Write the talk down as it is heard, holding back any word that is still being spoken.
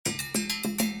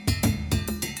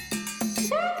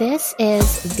This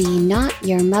is the Not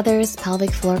Your Mother's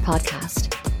Pelvic Floor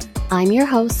podcast. I'm your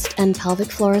host and pelvic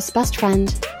floor's best friend,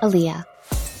 Aaliyah.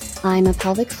 I'm a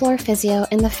pelvic floor physio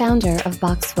and the founder of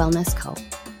Box Wellness Co.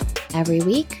 Every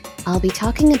week, I'll be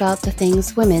talking about the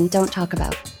things women don't talk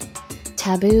about,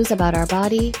 taboos about our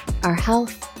body, our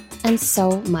health, and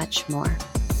so much more.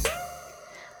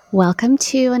 Welcome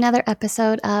to another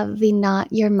episode of the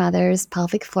Not Your Mother's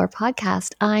Pelvic Floor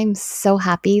podcast. I'm so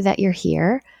happy that you're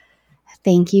here.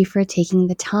 Thank you for taking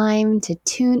the time to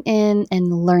tune in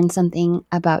and learn something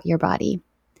about your body.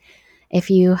 If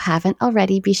you haven't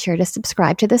already, be sure to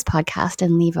subscribe to this podcast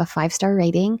and leave a 5-star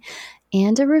rating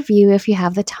and a review if you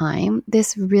have the time.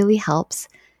 This really helps,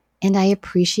 and I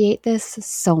appreciate this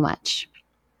so much.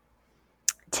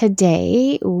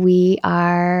 Today, we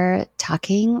are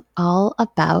talking all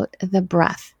about the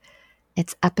breath.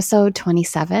 It's episode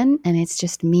 27, and it's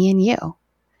just me and you.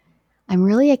 I'm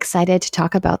really excited to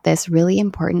talk about this really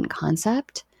important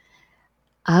concept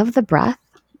of the breath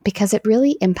because it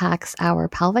really impacts our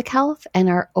pelvic health and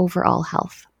our overall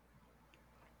health.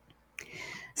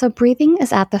 So breathing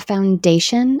is at the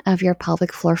foundation of your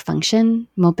pelvic floor function,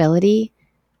 mobility,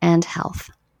 and health.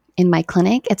 In my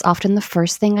clinic, it's often the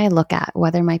first thing I look at,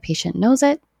 whether my patient knows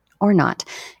it or not.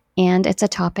 And it's a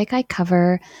topic I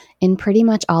cover in pretty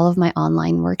much all of my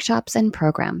online workshops and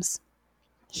programs.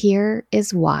 Here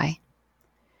is why.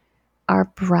 Our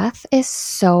breath is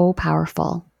so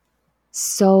powerful.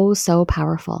 So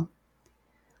powerful.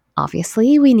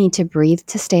 Obviously, we need to breathe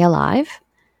to stay alive,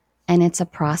 and it's a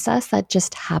process that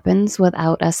just happens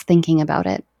without us thinking about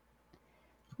it.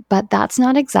 But that's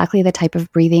not exactly the type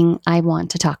of breathing I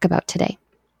want to talk about today.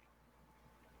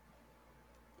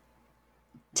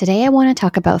 Today, I want to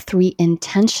talk about 3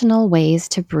 intentional ways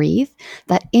to breathe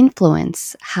that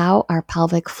influence how our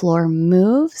pelvic floor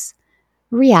moves,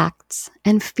 reacts,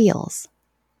 and feels.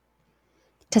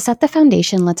 To set the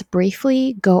foundation, let's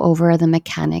briefly go over the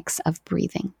mechanics of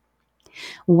breathing.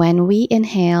 When we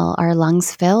inhale, our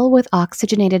lungs fill with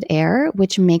oxygenated air,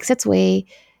 which makes its way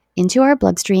into our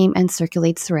bloodstream and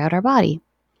circulates throughout our body.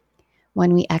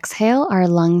 When we exhale, our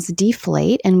lungs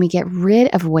deflate and we get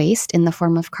rid of waste in the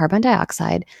form of carbon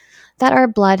dioxide that our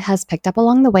blood has picked up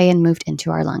along the way and moved into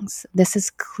our lungs. This is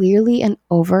clearly an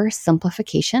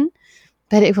oversimplification,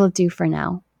 but it will do for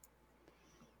now.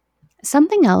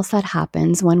 Something else that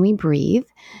happens when we breathe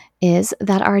is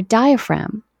that our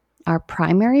diaphragm, our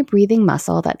primary breathing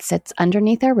muscle that sits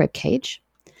underneath our rib cage,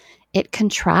 it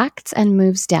contracts and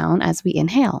moves down as we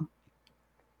inhale.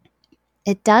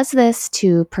 It does this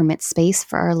to permit space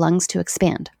for our lungs to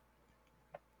expand.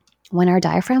 When our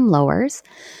diaphragm lowers,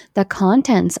 the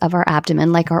contents of our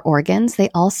abdomen, like our organs, they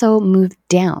also move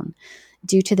down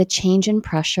due to the change in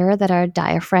pressure that our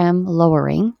diaphragm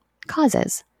lowering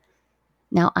causes.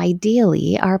 Now,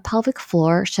 ideally, our pelvic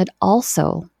floor should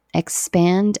also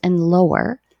expand and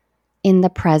lower in the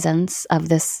presence of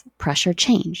this pressure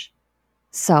change.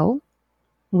 So,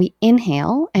 we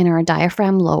inhale and our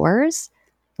diaphragm lowers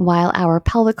while our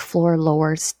pelvic floor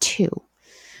lowers too.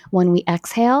 When we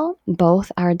exhale,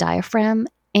 both our diaphragm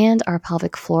and our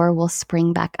pelvic floor will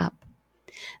spring back up.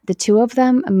 The two of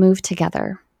them move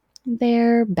together.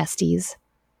 They're besties.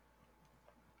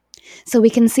 So we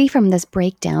can see from this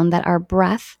breakdown that our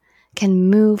breath can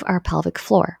move our pelvic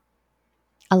floor,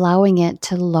 allowing it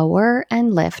to lower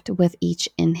and lift with each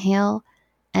inhale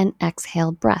and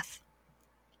exhale breath.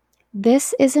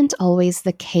 This isn't always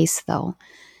the case though.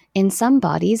 In some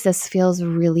bodies, this feels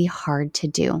really hard to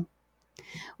do.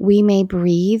 We may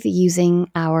breathe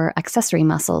using our accessory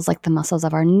muscles, like the muscles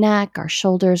of our neck, our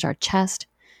shoulders, our chest.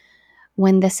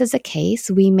 When this is the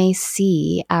case, we may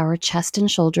see our chest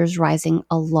and shoulders rising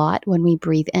a lot when we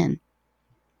breathe in.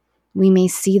 We may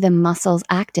see the muscles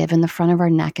active in the front of our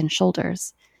neck and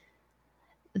shoulders.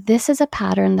 This is a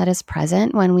pattern that is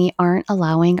present when we aren't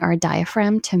allowing our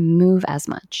diaphragm to move as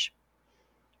much.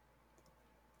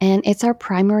 And it's our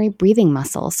primary breathing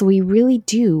muscle, so we really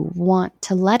do want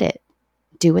to let it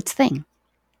do its thing.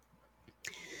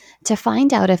 To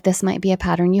find out if this might be a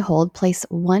pattern you hold, place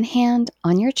one hand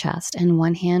on your chest and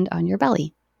one hand on your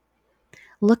belly.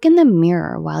 Look in the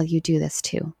mirror while you do this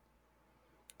too.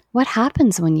 What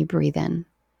happens when you breathe in?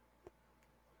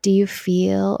 Do you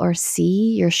feel or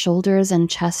see your shoulders and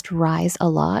chest rise a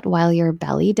lot while your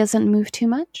belly doesn't move too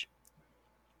much?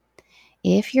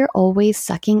 If you're always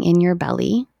sucking in your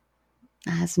belly,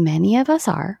 as many of us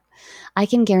are, I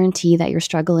can guarantee that you're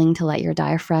struggling to let your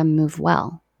diaphragm move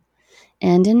well,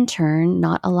 and in turn,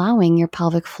 not allowing your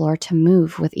pelvic floor to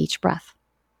move with each breath.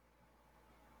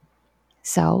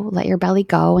 So let your belly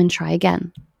go and try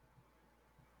again.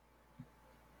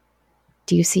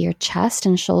 Do you see your chest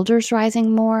and shoulders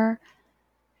rising more?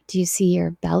 Do you see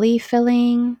your belly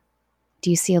filling? Do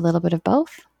you see a little bit of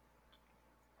both?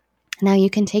 Now you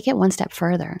can take it one step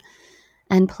further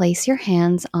and place your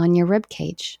hands on your rib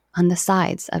cage, on the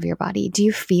sides of your body. Do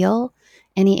you feel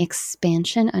any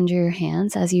expansion under your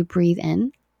hands as you breathe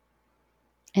in?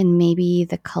 And maybe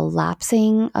the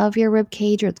collapsing of your rib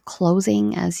cage or the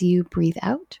closing as you breathe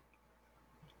out?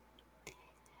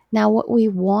 Now, what we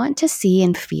want to see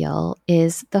and feel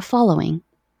is the following.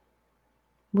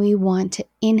 We want to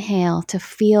inhale to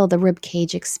feel the rib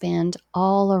cage expand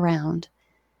all around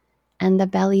and the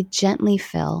belly gently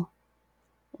fill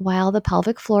while the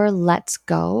pelvic floor lets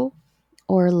go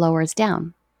or lowers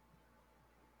down.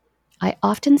 I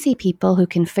often see people who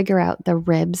can figure out the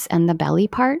ribs and the belly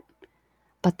part,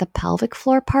 but the pelvic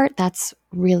floor part, that's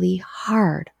really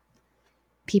hard.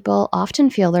 People often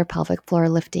feel their pelvic floor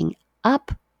lifting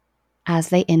up as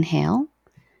they inhale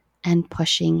and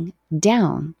pushing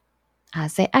down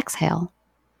as they exhale.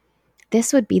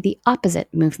 This would be the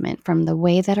opposite movement from the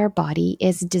way that our body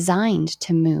is designed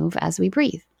to move as we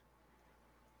breathe.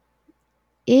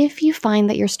 If you find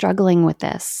that you're struggling with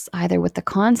this, either with the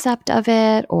concept of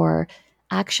it or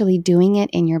actually doing it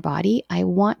in your body, I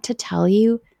want to tell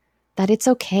you that it's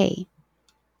okay.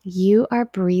 You are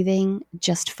breathing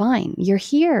just fine. You're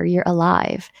here, you're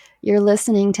alive, you're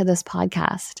listening to this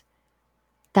podcast.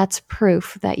 That's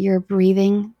proof that you're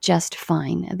breathing just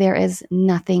fine. There is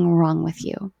nothing wrong with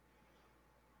you.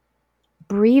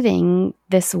 Breathing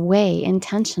this way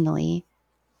intentionally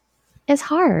is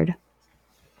hard.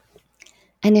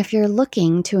 And if you're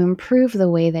looking to improve the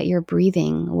way that you're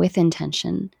breathing with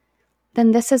intention,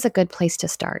 then this is a good place to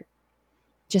start.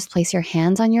 Just place your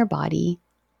hands on your body,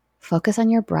 focus on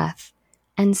your breath,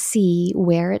 and see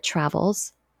where it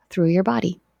travels through your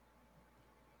body.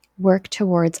 Work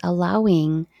towards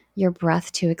allowing your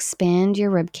breath to expand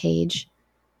your rib cage,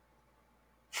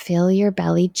 fill your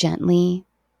belly gently,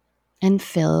 and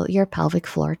fill your pelvic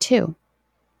floor too.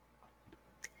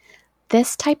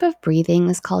 This type of breathing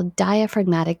is called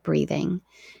diaphragmatic breathing,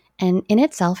 and in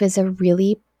itself is a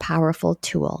really powerful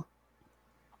tool.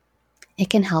 It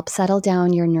can help settle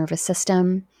down your nervous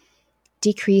system,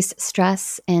 decrease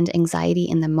stress and anxiety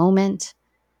in the moment,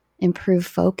 improve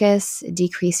focus,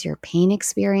 decrease your pain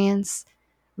experience,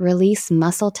 release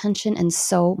muscle tension, and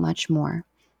so much more.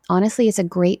 Honestly, it's a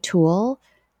great tool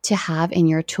to have in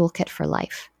your toolkit for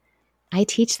life. I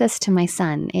teach this to my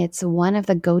son. It's one of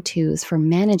the go-tos for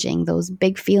managing those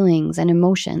big feelings and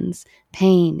emotions,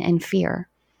 pain and fear.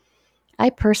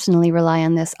 I personally rely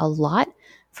on this a lot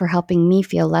for helping me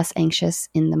feel less anxious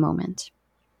in the moment.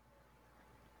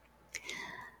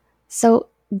 So,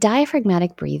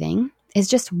 diaphragmatic breathing is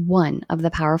just one of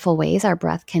the powerful ways our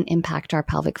breath can impact our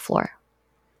pelvic floor.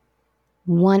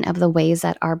 One of the ways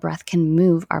that our breath can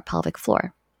move our pelvic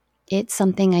floor. It's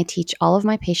something I teach all of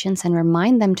my patients and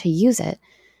remind them to use it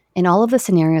in all of the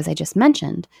scenarios I just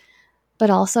mentioned, but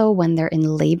also when they're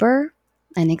in labor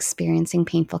and experiencing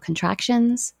painful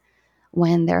contractions,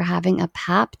 when they're having a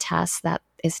pap test that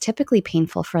is typically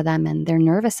painful for them and they're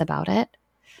nervous about it,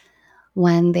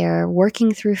 when they're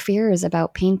working through fears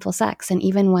about painful sex, and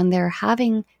even when they're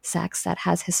having sex that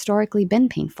has historically been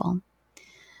painful.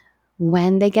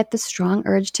 When they get the strong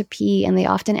urge to pee and they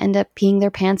often end up peeing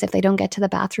their pants if they don't get to the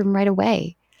bathroom right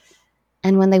away.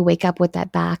 And when they wake up with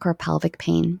that back or pelvic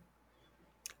pain.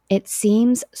 It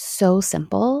seems so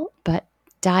simple, but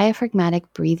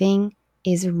diaphragmatic breathing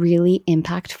is really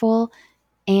impactful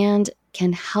and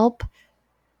can help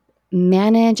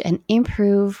manage and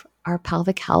improve our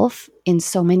pelvic health in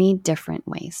so many different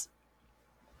ways.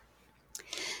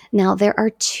 Now, there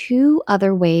are two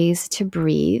other ways to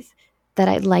breathe that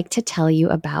I'd like to tell you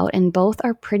about, and both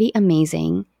are pretty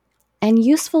amazing and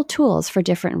useful tools for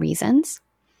different reasons.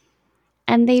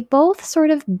 And they both sort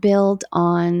of build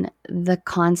on the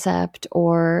concept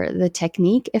or the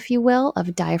technique, if you will,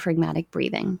 of diaphragmatic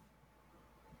breathing.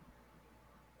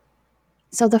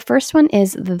 So the first one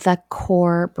is the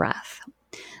core breath.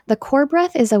 The core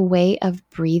breath is a way of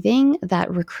breathing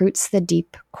that recruits the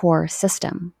deep core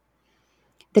system.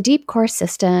 The deep core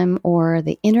system, or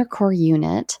the inner core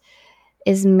unit,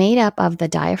 is made up of the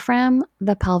diaphragm,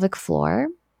 the pelvic floor,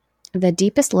 the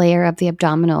deepest layer of the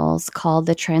abdominals called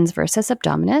the transversus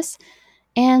abdominis,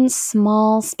 and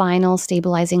small spinal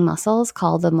stabilizing muscles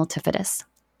called the multifidus.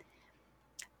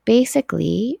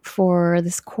 Basically, for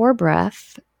this core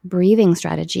breath breathing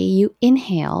strategy, you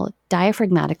inhale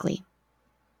diaphragmatically,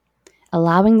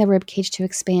 allowing the rib cage to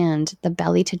expand, the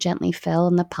belly to gently fill,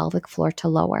 and the pelvic floor to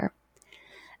lower.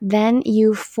 Then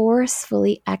you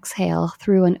forcefully exhale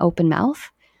through an open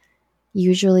mouth,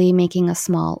 usually making a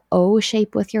small O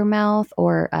shape with your mouth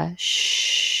or a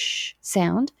shh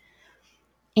sound.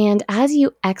 And as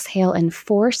you exhale and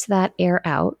force that air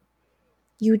out,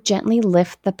 you gently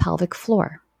lift the pelvic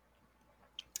floor.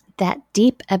 That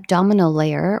deep abdominal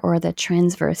layer, or the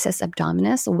transversus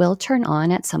abdominis, will turn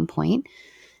on at some point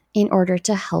in order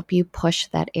to help you push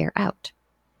that air out.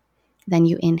 Then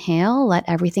you inhale, let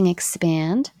everything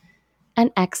expand,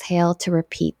 and exhale to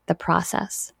repeat the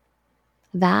process.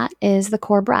 That is the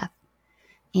core breath.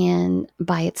 And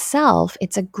by itself,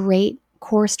 it's a great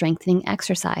core strengthening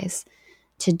exercise.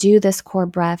 To do this core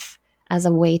breath as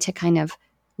a way to kind of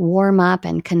warm up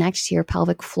and connect to your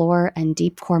pelvic floor and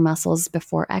deep core muscles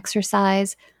before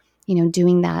exercise,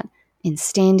 doing that in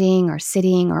standing or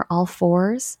sitting or all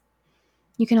fours.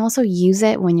 You can also use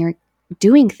it when you're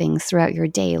doing things throughout your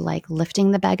day, like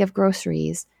lifting the bag of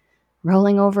groceries,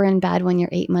 rolling over in bed when you're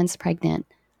 8 months pregnant,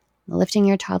 lifting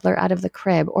your toddler out of the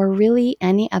crib, or really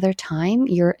any other time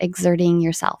you're exerting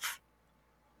yourself.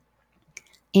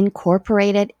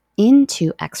 Incorporate it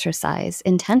into exercise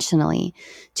intentionally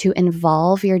to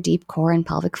involve your deep core and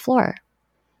pelvic floor.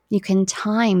 You can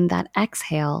time that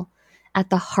exhale at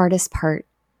the hardest part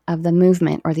of the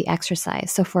movement or the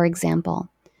exercise. So for example,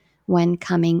 when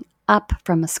coming up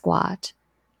from a squat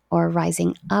or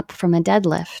rising up from a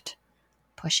deadlift,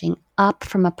 pushing up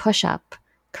from a push-up,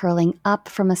 curling up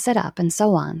from a sit-up, and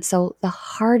so on. So the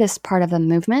hardest part of the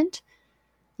movement,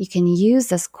 you can use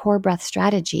this core breath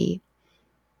strategy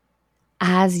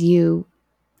as you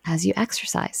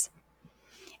exercise.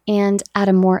 And at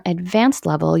a more advanced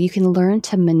level, you can learn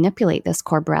to manipulate this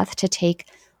core breath to take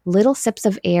little sips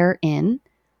of air in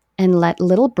and let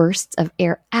little bursts of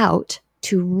air out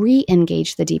to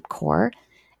re-engage the deep core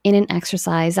in an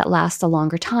exercise that lasts a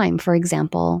longer time. For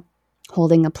example,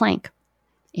 holding a plank.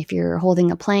 If you're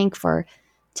holding a plank for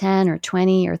 10 or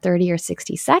 20 or 30 or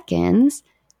 60 seconds,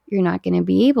 you're not going to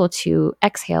be able to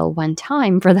exhale one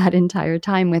time for that entire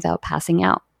time without passing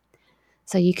out.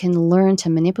 So you can learn to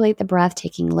manipulate the breath,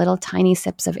 taking little tiny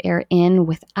sips of air in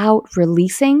without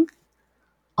releasing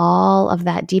all of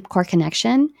that deep core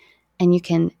connection. And you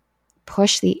can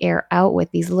push the air out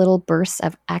with these little bursts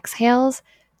of exhales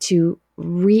to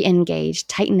re-engage,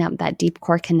 tighten up that deep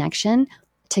core connection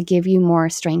to give you more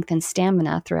strength and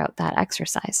stamina throughout that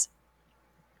exercise.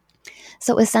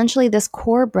 So essentially, this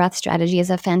core breath strategy is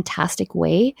a fantastic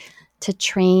way to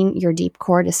train your deep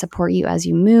core to support you as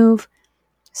you move,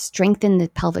 strengthen the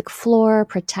pelvic floor,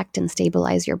 protect and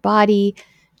stabilize your body,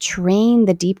 train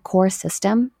the deep core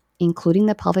system, including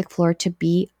the pelvic floor, to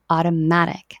be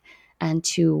automatic and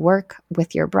to work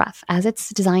with your breath as it's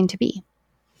designed to be.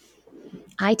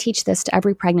 I teach this to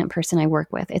every pregnant person I work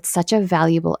with. It's such a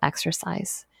valuable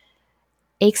exercise.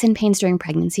 Aches and pains during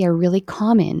pregnancy are really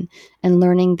common, and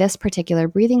learning this particular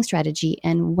breathing strategy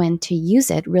and when to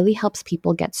use it really helps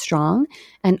people get strong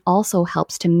and also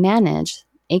helps to manage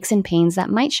aches and pains that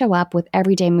might show up with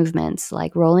everyday movements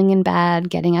like rolling in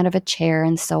bed, getting out of a chair,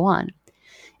 and so on.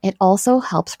 It also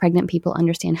helps pregnant people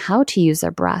understand how to use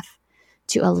their breath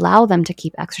to allow them to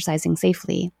keep exercising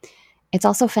safely. It's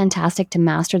also fantastic to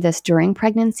master this during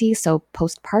pregnancy, so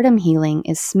postpartum healing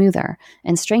is smoother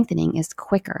and strengthening is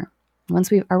quicker. Once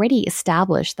we've already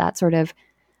established that sort of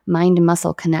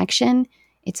mind-muscle connection,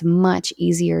 it's much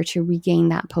easier to regain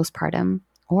that postpartum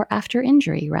or after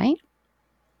injury, right?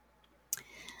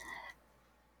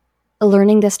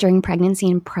 Learning this during pregnancy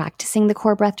and practicing the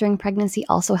core breath during pregnancy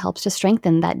also helps to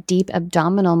strengthen that deep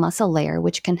abdominal muscle layer,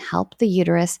 which can help the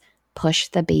uterus push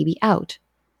the baby out.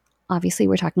 Obviously,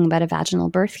 we're talking about a vaginal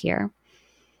birth here.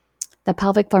 The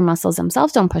pelvic floor muscles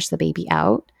themselves don't push the baby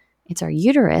out. It's our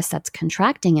uterus that's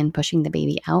contracting and pushing the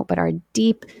baby out, but our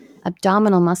deep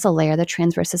abdominal muscle layer, the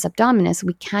transversus abdominis,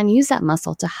 we can use that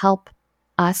muscle to help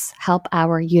us help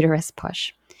our uterus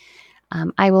push.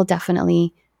 I will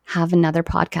definitely have another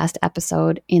podcast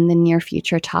episode in the near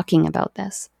future talking about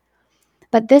this.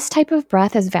 But this type of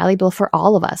breath is valuable for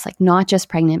all of us, like not just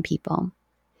pregnant people.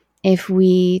 If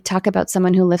we talk about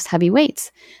someone who lifts heavy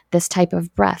weights, this type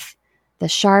of breath, the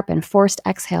sharp and forced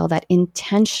exhale that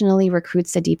intentionally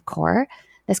recruits the deep core,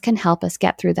 this can help us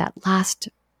get through that last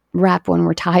rep when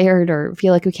we're tired or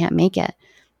feel like we can't make it.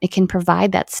 It can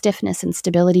provide that stiffness and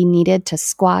stability needed to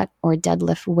squat or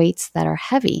deadlift weights that are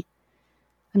heavy.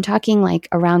 I'm talking like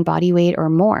around body weight or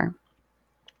more.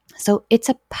 So it's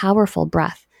a powerful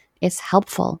breath. It's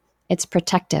helpful. It's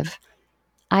protective.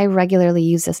 I regularly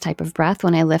use this type of breath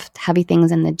when I lift heavy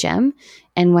things in the gym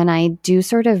and when I do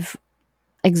sort of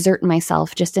exert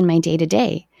myself just in my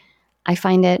day-to-day. I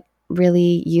find it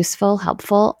really useful,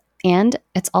 helpful, and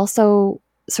it's also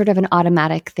sort of an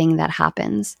automatic thing that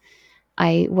happens.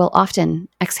 I will often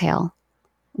exhale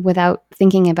without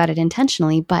thinking about it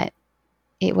intentionally, but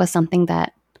it was something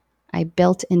that I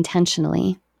built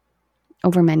intentionally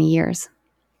over many years.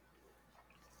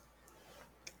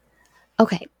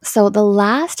 Okay, so the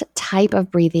last type of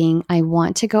breathing I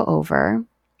want to go over,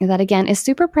 that again is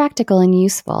super practical and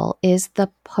useful, is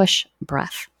the push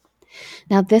breath.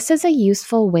 Now, this is a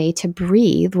useful way to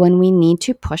breathe when we need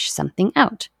to push something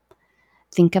out.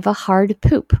 Think of a hard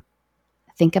poop.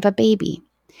 Think of a baby.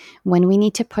 When we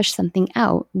need to push something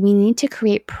out, we need to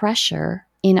create pressure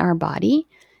in our body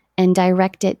and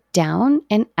direct it down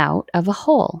and out of a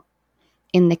hole.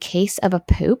 In the case of a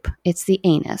poop, it's the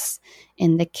anus.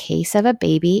 In the case of a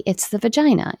baby, it's the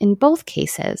vagina. In both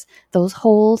cases, those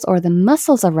holes or the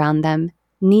muscles around them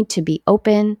need to be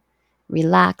open,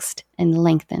 relaxed, and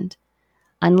lengthened.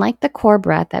 Unlike the core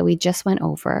breath that we just went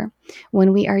over,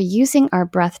 when we are using our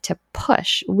breath to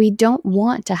push, we don't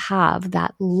want to have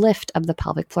that lift of the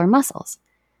pelvic floor muscles.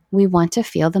 We want to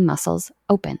feel the muscles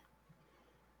open.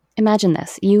 Imagine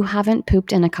this. You haven't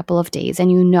pooped in a couple of days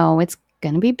and you know it's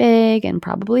going to be big and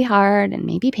probably hard and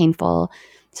maybe painful,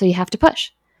 so you have to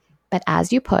push. But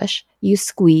as you push, you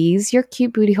squeeze your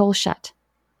cute booty hole shut.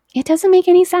 It doesn't make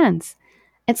any sense.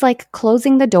 It's like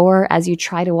closing the door as you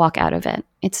try to walk out of it.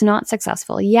 It's not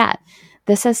successful yet.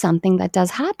 This is something that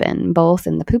does happen both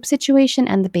in the poop situation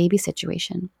and the baby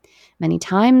situation. Many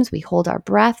times we hold our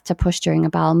breath to push during a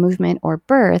bowel movement or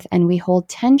birth, and we hold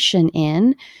tension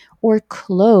in or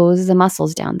close the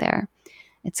muscles down there.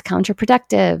 It's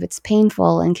counterproductive, it's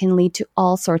painful, and can lead to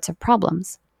all sorts of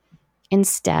problems.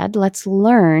 Instead, let's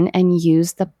learn and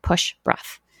use the push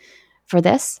breath. For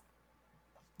this,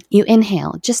 you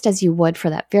inhale just as you would for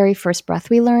that very first breath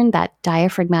we learned, that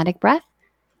diaphragmatic breath,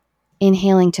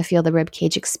 inhaling to feel the rib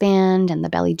cage expand and the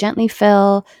belly gently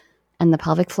fill and the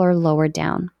pelvic floor lower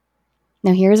down.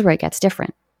 Now here's where it gets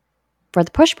different. For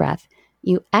the push breath,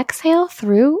 you exhale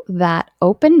through that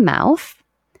open mouth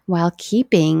while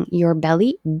keeping your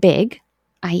belly big,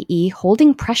 i.e.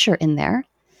 holding pressure in there,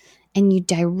 and you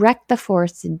direct the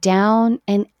force down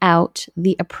and out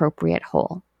the appropriate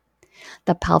hole.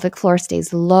 The pelvic floor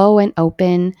stays low and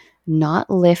open, not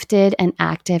lifted and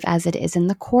active as it is in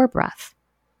the core breath.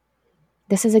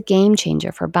 This is a game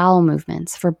changer for bowel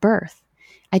movements, for birth.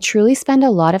 I truly spend a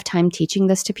lot of time teaching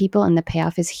this to people, and the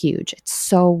payoff is huge. It's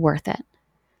so worth it.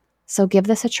 So give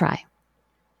this a try.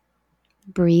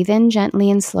 Breathe in gently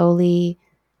and slowly.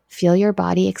 Feel your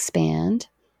body expand.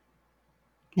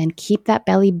 Then keep that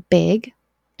belly big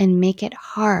and make it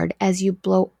hard as you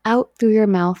blow out through your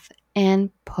mouth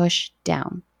and push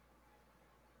down.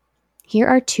 Here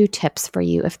are 2 tips for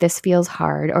you if this feels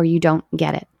hard or you don't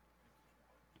get it.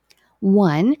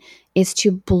 One is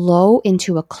to blow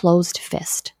into a closed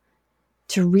fist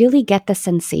to really get the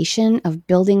sensation of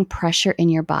building pressure in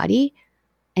your body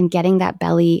and getting that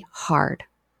belly hard.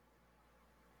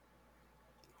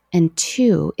 And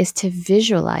 2 is to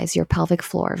visualize your pelvic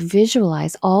floor.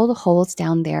 Visualize all the holes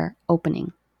down there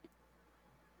opening.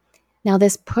 Now,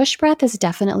 this push breath is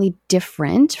definitely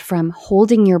different from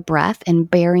holding your breath and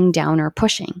bearing down or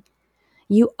pushing.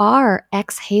 You are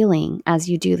exhaling as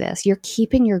you do this. You're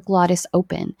keeping your glottis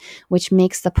open, which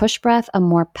makes the push breath a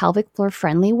more pelvic floor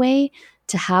friendly way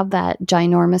to have that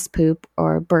ginormous poop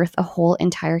or birth a whole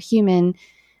entire human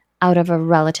out of a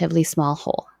relatively small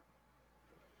hole.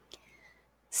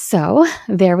 So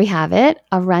there we have it,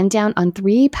 a rundown on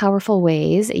 3 powerful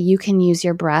ways you can use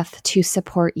your breath to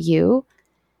support you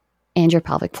and your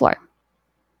pelvic floor.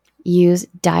 Use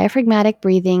diaphragmatic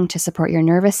breathing to support your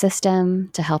nervous system,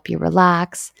 to help you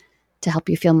relax, to help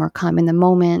you feel more calm in the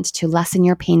moment, to lessen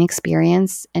your pain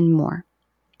experience, and more.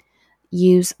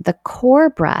 Use the core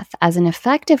breath as an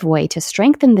effective way to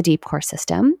strengthen the deep core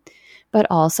system, but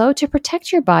also to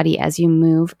protect your body as you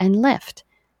move and lift,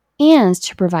 and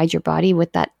to provide your body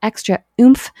with that extra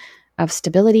oomph of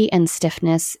stability and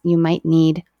stiffness you might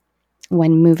need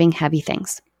when moving heavy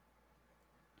things.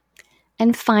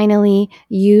 And finally,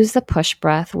 use the push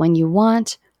breath when you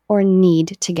want or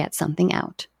need to get something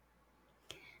out.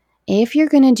 If you're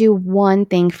going to do one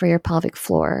thing for your pelvic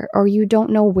floor, or you don't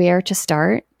know where to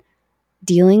start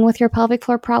dealing with your pelvic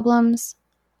floor problems,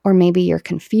 or maybe you're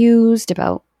confused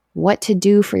about what to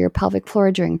do for your pelvic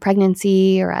floor during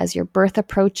pregnancy or as your birth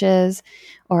approaches,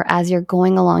 or as you're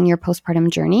going along your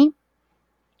postpartum journey,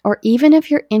 or even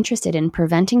if you're interested in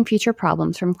preventing future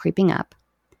problems from creeping up,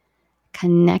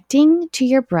 connecting to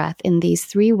your breath in these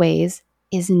 3 ways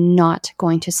is not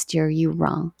going to steer you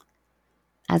wrong.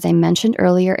 As I mentioned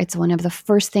earlier, it's one of the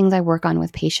first things I work on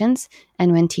with patients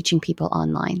and when teaching people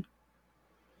online.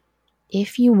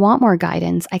 If you want more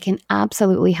guidance, I can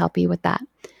absolutely help you with that.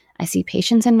 I see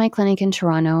patients in my clinic in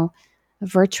Toronto,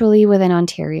 virtually within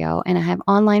Ontario, and I have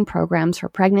online programs for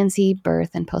pregnancy, birth,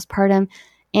 and postpartum,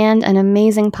 and an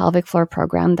amazing pelvic floor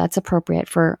program that's appropriate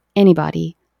for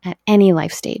anybody at any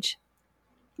life stage.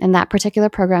 And that particular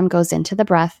program goes into the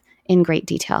breath in great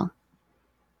detail.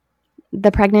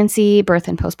 The pregnancy, birth,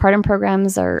 and postpartum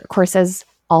programs or courses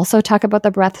also talk about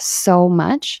the breath so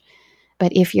much.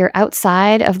 But if you're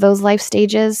outside of those life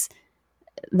stages,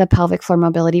 the pelvic floor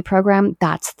mobility program,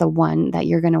 that's the one that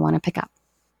you're going to want to pick up.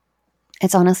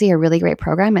 It's honestly a really great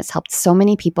program. It's helped so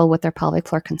many people with their pelvic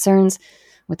floor concerns,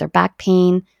 with their back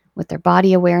pain, with their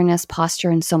body awareness,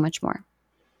 posture, and so much more.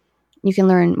 You can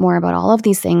learn more about all of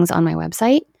these things on my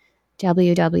website,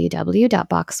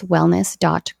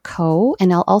 www.boxwellness.co,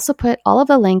 and I'll also put all of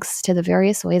the links to the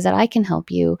various ways that I can help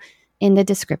you in the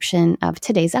description of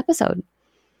today's episode.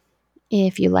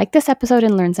 If you like this episode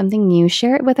and learned something new,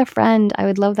 share it with a friend. I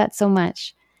would love that so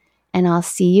much. And I'll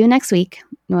see you next week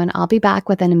when I'll be back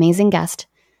with an amazing guest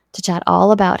to chat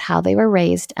all about how they were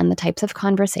raised and the types of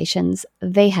conversations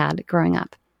they had growing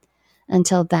up.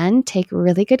 Until then, take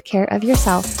really good care of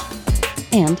yourself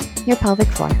and your pelvic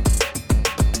floor.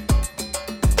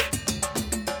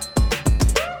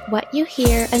 What you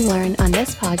hear and learn on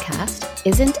this podcast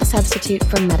isn't a substitute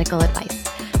for medical advice.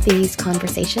 These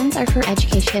conversations are for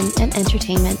education and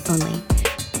entertainment only.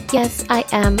 Yes, I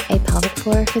am a pelvic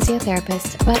floor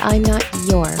physiotherapist, but I'm not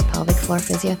your pelvic floor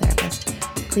physiotherapist.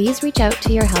 Please reach out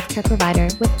to your healthcare provider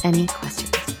with any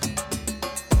questions.